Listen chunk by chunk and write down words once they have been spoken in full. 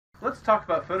Let's talk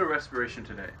about photorespiration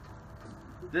today.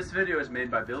 This video is made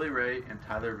by Billy Ray and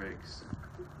Tyler Riggs.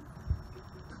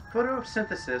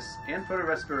 Photosynthesis and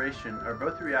photorespiration are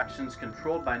both reactions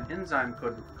controlled by an enzyme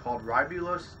called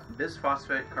ribulose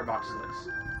bisphosphate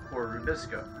carboxylase, or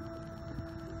Rubisco.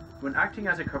 When acting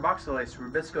as a carboxylase,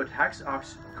 Rubisco attacks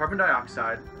carbon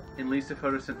dioxide and leads to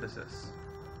photosynthesis.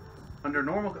 Under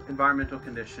normal environmental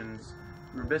conditions,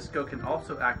 Rubisco can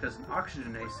also act as an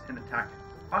oxygenase and attack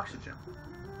oxygen.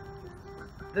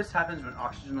 This happens when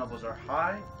oxygen levels are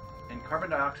high and carbon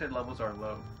dioxide levels are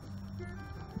low.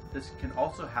 This can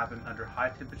also happen under high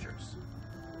temperatures.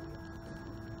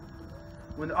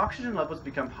 When the oxygen levels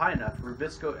become high enough,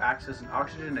 Rubisco acts as an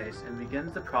oxygenase and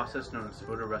begins the process known as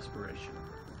photorespiration.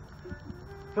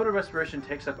 Photorespiration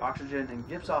takes up oxygen and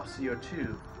gives off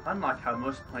CO2, unlike how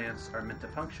most plants are meant to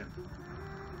function.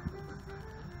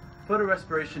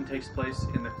 Photorespiration takes place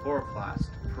in the chloroplast,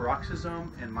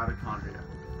 peroxisome, and mitochondria.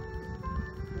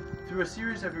 Through a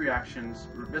series of reactions,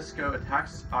 Rubisco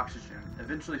attacks oxygen,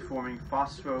 eventually forming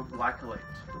phosphoglycolate.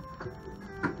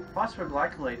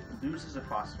 Phosphoglycolate loses a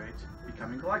phosphate,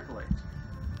 becoming glycolate.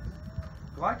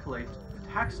 Glycolate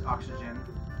attacks oxygen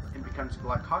and becomes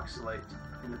glycoxylate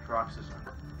in the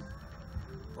peroxisome.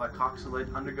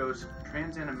 Glycoxylate undergoes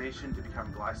transamination to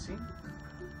become glycine.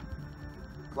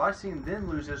 Glycine then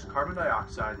loses carbon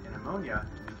dioxide and ammonia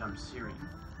to become serine.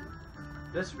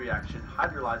 This reaction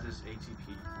hydrolyzes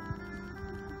ATP.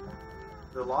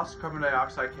 The lost carbon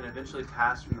dioxide can eventually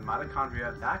pass from the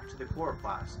mitochondria back to the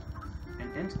chloroplast and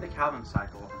into the Calvin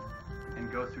cycle and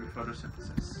go through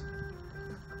photosynthesis.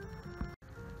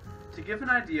 To give an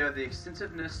idea of the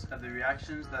extensiveness of the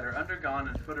reactions that are undergone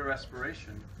in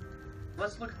photorespiration,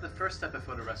 let's look at the first step of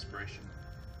photorespiration,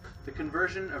 the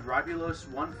conversion of ribulose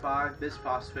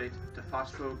 1,5-bisphosphate to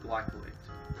phosphoglycolate.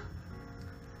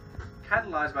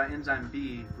 Catalyzed by enzyme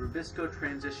B, Rubisco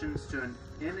transitions to an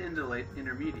N-indolate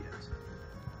intermediate.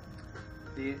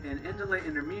 The N-indolate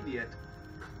intermediate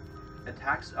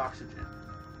attacks oxygen.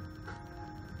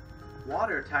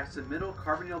 Water attacks the middle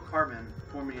carbonyl carbon,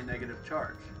 forming a negative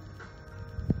charge.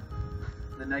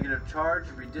 The negative charge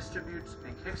redistributes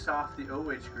and kicks off the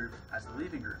OH group as the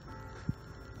leaving group.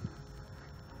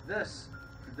 This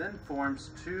then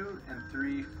forms 2 and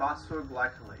 3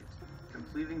 phosphoglycolate,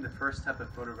 completing the first step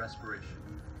of photorespiration.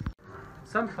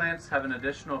 Some plants have an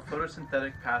additional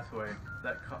photosynthetic pathway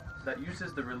that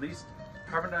uses the released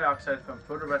carbon dioxide from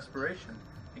photorespiration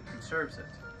and conserves it.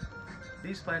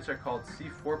 These plants are called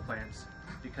C4 plants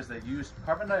because they use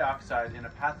carbon dioxide in a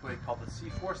pathway called the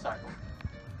C4 cycle.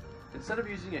 Instead of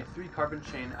using a 3-carbon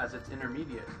chain as its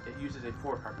intermediate, it uses a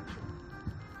 4-carbon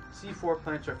chain. C4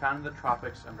 plants are found in the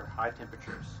tropics under high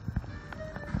temperatures.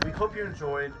 We hope you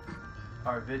enjoyed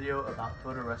our video about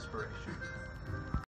photorespiration.